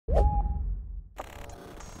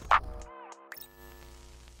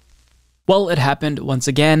Well, it happened once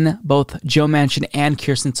again. Both Joe Manchin and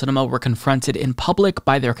Kyrsten Sinema were confronted in public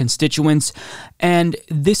by their constituents, and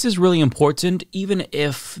this is really important. Even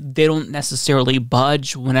if they don't necessarily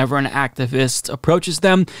budge whenever an activist approaches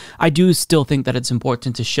them, I do still think that it's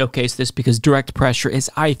important to showcase this because direct pressure is,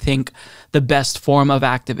 I think, the best form of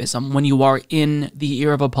activism, when you are in the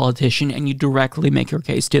ear of a politician and you directly make your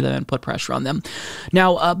case to them and put pressure on them.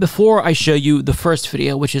 Now, before I show you the first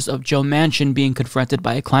video, which is of Joe Manchin being confronted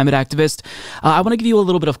by a climate activist, I want to give you a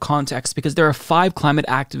little bit of context because there are 5 climate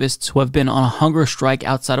activists who have been on a hunger strike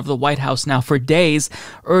outside of the White House now for days,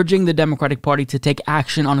 urging the Democratic Party to take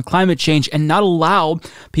action on climate change and not allow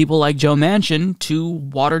people like Joe Manchin to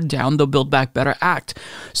water down the Build Back Better Act.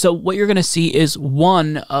 So what you're going to see is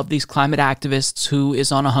one of these climate activists who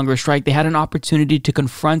is on a hunger strike. They had an opportunity to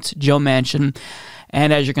confront Joe Manchin,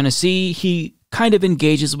 and as you're going to see, he kind of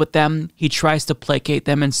engages with them. He tries to placate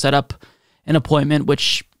them and set up an appointment,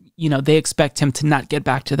 which, you know, they expect him to not get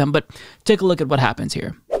back to them. But take a look at what happens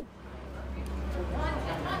here.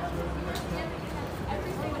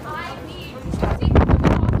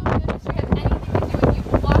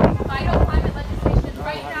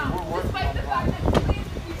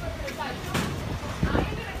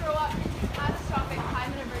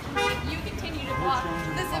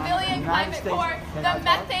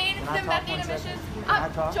 The methane emissions.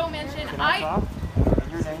 Joe Manchin,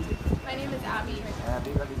 Your name? My name is Abby.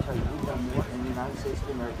 Abby, let me tell you, we've done more in the United States of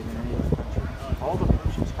America than any other country. All the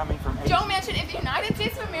emissions coming from Asia. Joe Manchin, if the United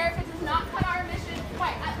States of America does not cut our emissions by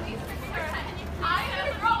at least 50%, I'm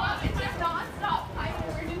going to grow up and just not stop climate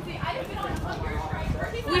emergency. I have been on hunger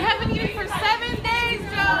strike. We haven't eaten for 7 days,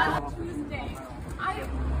 Joe. Tuesday.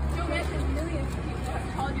 Joe Manchin, millions of people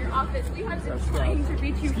have called your office. We have been trying to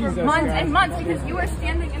reach you for months and months because you are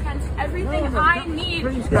standing against everything I need to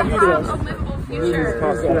have a livable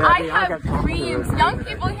future. I have dreams. Young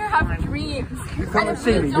people here have dreams. Come and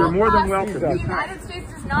see me. You're more than welcome. The United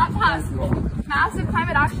States does not pass massive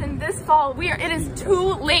climate action this fall. It is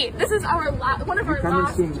too late. This is our one of our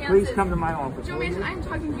last chances. Please come to my office. Joe Manchin, I'm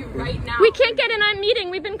talking to you right now. We can't get in a meeting.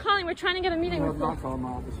 We've been calling. We're trying to get a meeting with you. I'll call my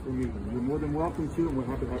office for a meeting. You're more than welcome to, and we're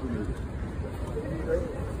happy to have a meeting.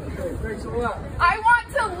 Okay, thanks a lot. I want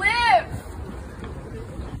to live.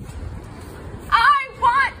 I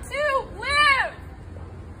want to live.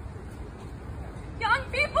 Young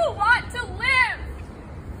people want to live.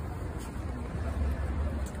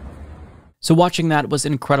 So watching that was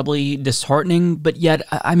incredibly disheartening, but yet,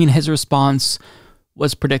 I mean, his response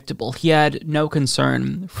was predictable. He had no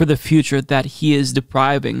concern for the future that he is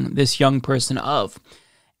depriving this young person of.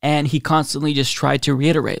 And he constantly just tried to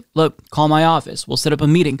reiterate, look, call my office. We'll set up a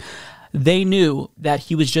meeting. They knew that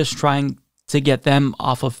he was just trying to get them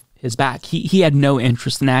off of his back. He had no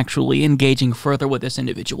interest in actually engaging further with this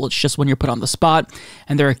individual. It's just when you're put on the spot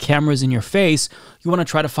and there are cameras in your face, you want to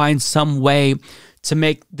try to find some way to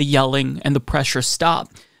make the yelling and the pressure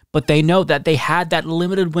stop. But they know that they had that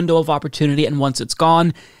limited window of opportunity, and once it's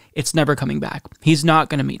gone, it's never coming back. He's not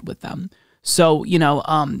going to meet with them. So, you know,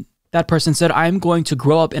 that person said, I'm going to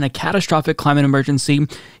grow up in a catastrophic climate emergency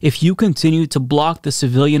if you continue to block the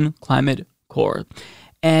civilian climate core.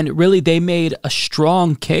 And really, they made a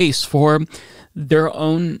strong case for their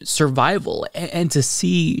own survival. And to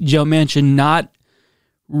see Joe Manchin not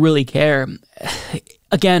really care,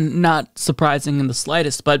 again, not surprising in the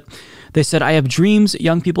slightest, but they said, I have dreams.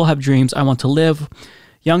 Young people have dreams. I want to live.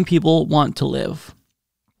 Young people want to live.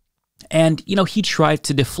 And, you know, he tried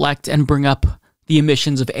to deflect and bring up the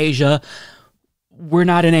emissions of Asia. We're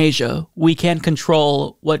not in Asia. We can't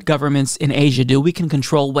control what governments in Asia do. We can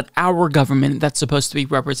control what our government that's supposed to be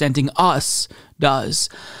representing us does.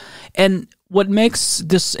 And what makes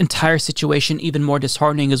this entire situation even more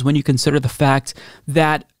disheartening is when you consider the fact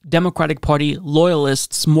that Democratic Party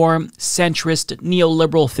loyalists, more centrist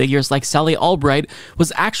neoliberal figures like Sally Albright,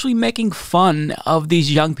 was actually making fun of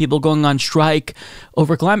these young people going on strike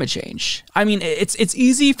over climate change. I mean, it's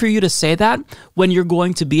easy for you to say that when you're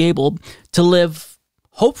going to be able to live,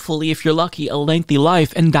 hopefully, if you're lucky, a lengthy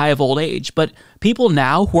life and die of old age. But people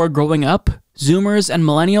now who are growing up, Zoomers and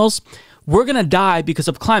millennials, we're going to die because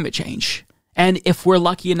of climate change. And if we're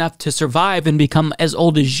lucky enough to survive and become as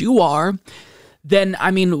old as you are, then,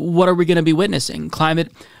 I mean, what are we going to be witnessing?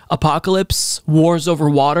 Climate apocalypse, wars over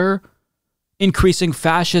water, increasing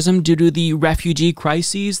fascism due to the refugee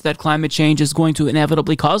crises that climate change is going to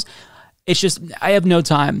inevitably cause? It's just, I have no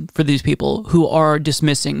time for these people who are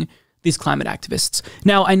dismissing these climate activists.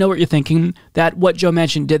 Now, I know what you're thinking, that what Joe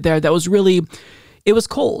Manchin did there, that was really, it was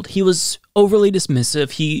cold. He was overly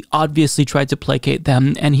dismissive. He obviously tried to placate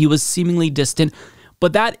them, and he was seemingly distant.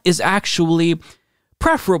 But that is actually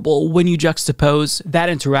preferable when you juxtapose that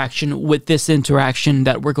interaction with this interaction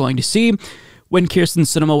that we're going to see when Kyrsten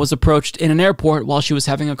Sinema was approached in an airport while she was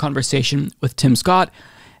having a conversation with Tim Scott,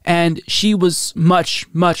 and she was much,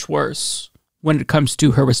 much worse when it comes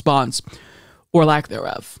to her response, or lack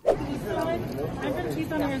thereof. I'm from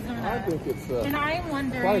Tucson, Arizona. I think it's And I am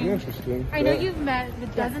wondering, quite interesting. I know you've met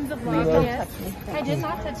with dozens of lobbyists. I did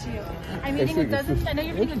not touch you. I'm meeting with dozens, I know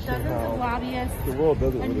you're meeting with dozens of lobbyists. The world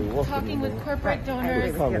doesn't really And work talking anymore. with corporate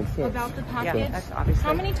donors Common sense. about the package. that's obviously.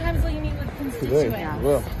 How many times will you meet with constituents? Today,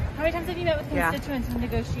 well, How many times have you met with constituents when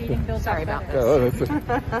negotiating bills Sorry back about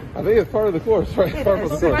better? I think it's part of the course, right? Part of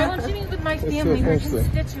the So I course. want you to meet with my It's family, who are interesting.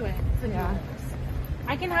 constituents of yours.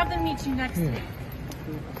 I can have them meet you next week.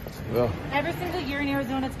 Well, Every single year in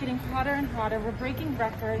Arizona, it's getting hotter and hotter. We're breaking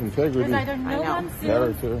records. Integrity. There's either no I know. monsoon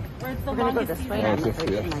Character. or it's the We're gonna go longest this way. season I'm ever. just-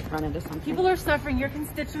 afraid yeah. she might run into something. People are suffering. Your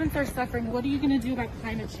constituents are suffering. What are you going to do about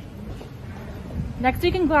climate change? Next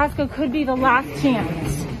week in Glasgow could be the last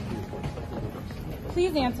chance.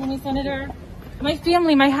 Please answer me, Senator. My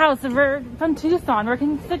family, my house, we're from Tucson. We're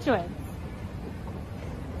constituents.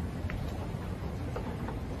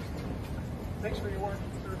 thanks for your work,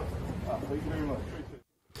 sir. Thank you very much.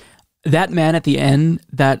 That man at the end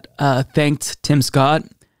that thanked Tim Scott,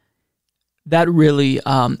 that really,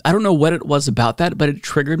 I don't know what it was about that, but it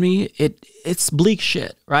triggered me. It's bleak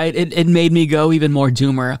shit, right? It made me go even more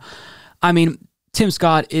doomer. I mean, Tim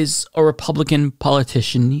Scott is a Republican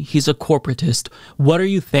politician. He's a corporatist. What are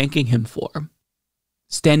you thanking him for?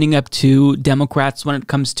 Standing up to Democrats when it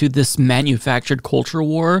comes to this manufactured culture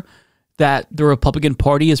war that the Republican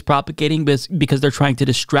Party is propagating because they're trying to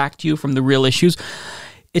distract you from the real issues.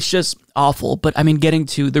 It's just awful. But I mean, getting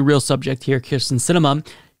to the real subject here, Kyrsten Sinema,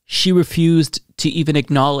 she refused to even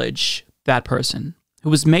acknowledge that person who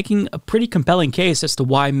was making a pretty compelling case as to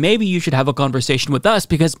why maybe you should have a conversation with us,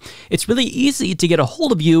 because it's really easy to get a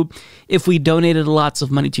hold of you if we donated lots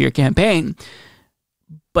of money to your campaign.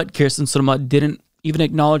 But Kyrsten Sinema didn't even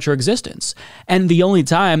acknowledge her existence. And the only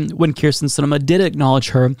time when Kyrsten Sinema did acknowledge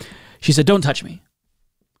her, she said, "Don't touch me."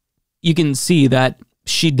 You can see that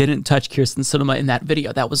she didn't touch Kyrsten Sinema in that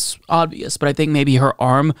video. That was obvious, but I think maybe her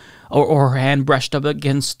arm or her hand brushed up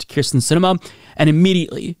against Kyrsten Sinema, and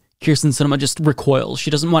immediately Kyrsten Sinema just recoils. She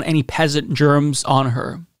doesn't want any peasant germs on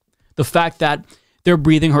her. The fact that they're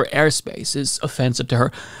breathing her airspace is offensive to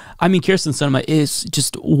her. I mean, Kyrsten Sinema is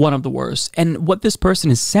just one of the worst. And what this person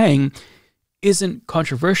is saying isn't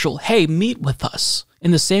controversial. Hey, meet with us. In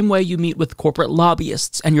the same way you meet with corporate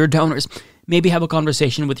lobbyists and your donors, maybe have a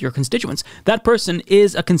conversation with your constituents. That person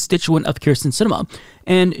is a constituent of Kyrsten Sinema.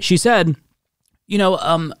 And she said,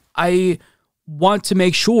 I want to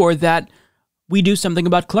make sure that we do something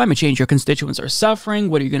about climate change. Your constituents are suffering.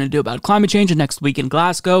 What are you going to do about climate change? And next week in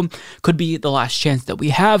Glasgow could be the last chance that we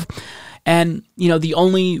have. And, the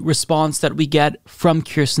only response that we get from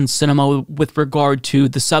Kyrsten Sinema with regard to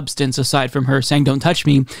the substance, aside from her saying, "Don't touch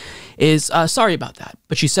me," is sorry about that.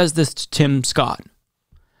 But she says this to Tim Scott.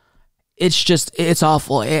 It's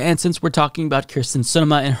awful. And since we're talking about Kyrsten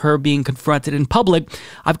Sinema and her being confronted in public,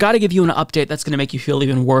 I've got to give you an update that's going to make you feel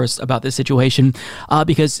even worse about this situation,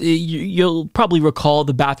 because you'll probably recall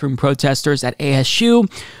the bathroom protesters at ASU.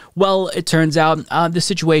 Well, it turns out the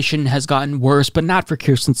situation has gotten worse, but not for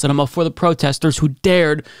Kyrsten Sinema, for the protesters who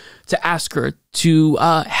dared to ask her to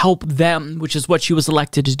help them, which is what she was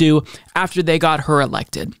elected to do after they got her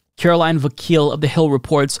elected. Caroline Vakil of The Hill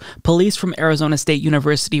reports, police from Arizona State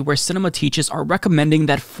University, where Sinema teaches, are recommending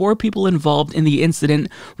that 4 people involved in the incident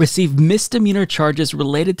receive misdemeanor charges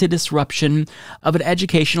related to disruption of an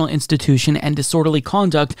educational institution and disorderly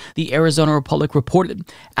conduct, the Arizona Republic reported.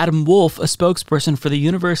 Adam Wolf, a spokesperson for the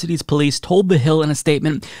university's police, told The Hill in a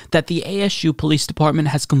statement that the ASU Police Department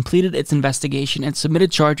has completed its investigation and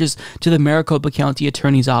submitted charges to the Maricopa County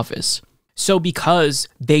Attorney's Office. So because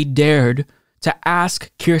they dared to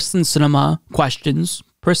ask Kyrsten Sinema questions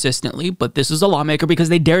persistently, but this is a lawmaker because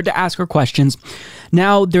they dared to ask her questions,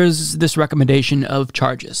 now there's this recommendation of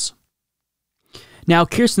charges. Now,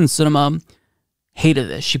 Kyrsten Sinema hated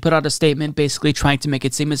this. She put out a statement basically trying to make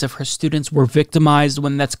it seem as if her students were victimized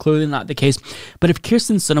when that's clearly not the case. But if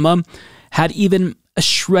Kyrsten Sinema had even a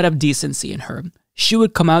shred of decency in her, she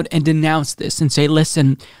would come out and denounce this and say,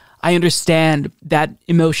 "Listen, I understand that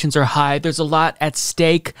emotions are high. There's a lot at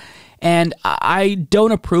stake. And I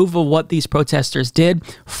don't approve of what these protesters did.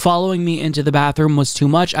 Following me into the bathroom was too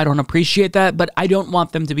much. I don't appreciate that, but I don't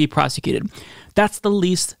want them to be prosecuted." That's the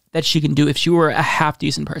least that she can do if she were a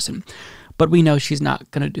half-decent person. But we know she's not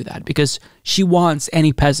going to do that because she wants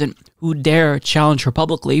any peasant who dare challenge her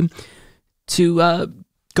publicly to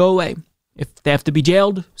go away. If they have to be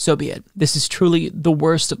jailed, so be it. This is truly the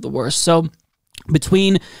worst of the worst. So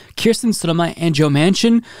Between Kyrsten Sinema and Joe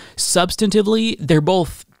Manchin, substantively, they're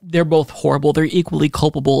both horrible. They're equally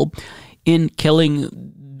culpable in killing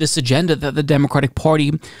this agenda that the Democratic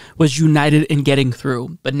Party was united in getting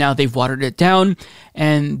through. But now they've watered it down,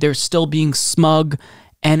 and they're still being smug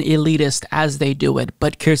and elitist as they do it.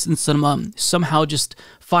 But Kyrsten Sinema somehow just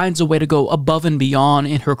finds a way to go above and beyond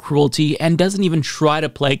in her cruelty and doesn't even try to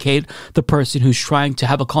placate the person who's trying to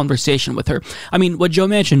have a conversation with her. I mean, what Joe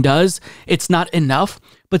Manchin does, it's not enough,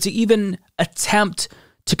 but to even attempt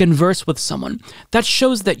to converse with someone, that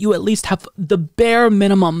shows that you at least have the bare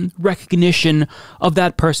minimum recognition of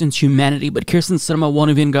that person's humanity. But Kyrsten Sinema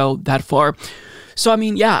won't even go that far. So, I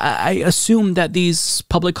mean, yeah, I assume that these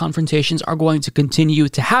public confrontations are going to continue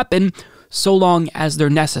to happen so long as they're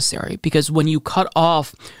necessary, because when you cut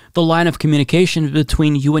off the line of communication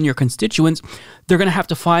between you and your constituents, they're going to have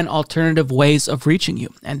to find alternative ways of reaching you.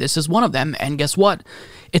 And this is one of them. And guess what?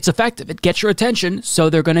 It's effective. It gets your attention. So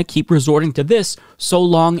they're going to keep resorting to this so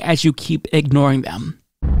long as you keep ignoring them.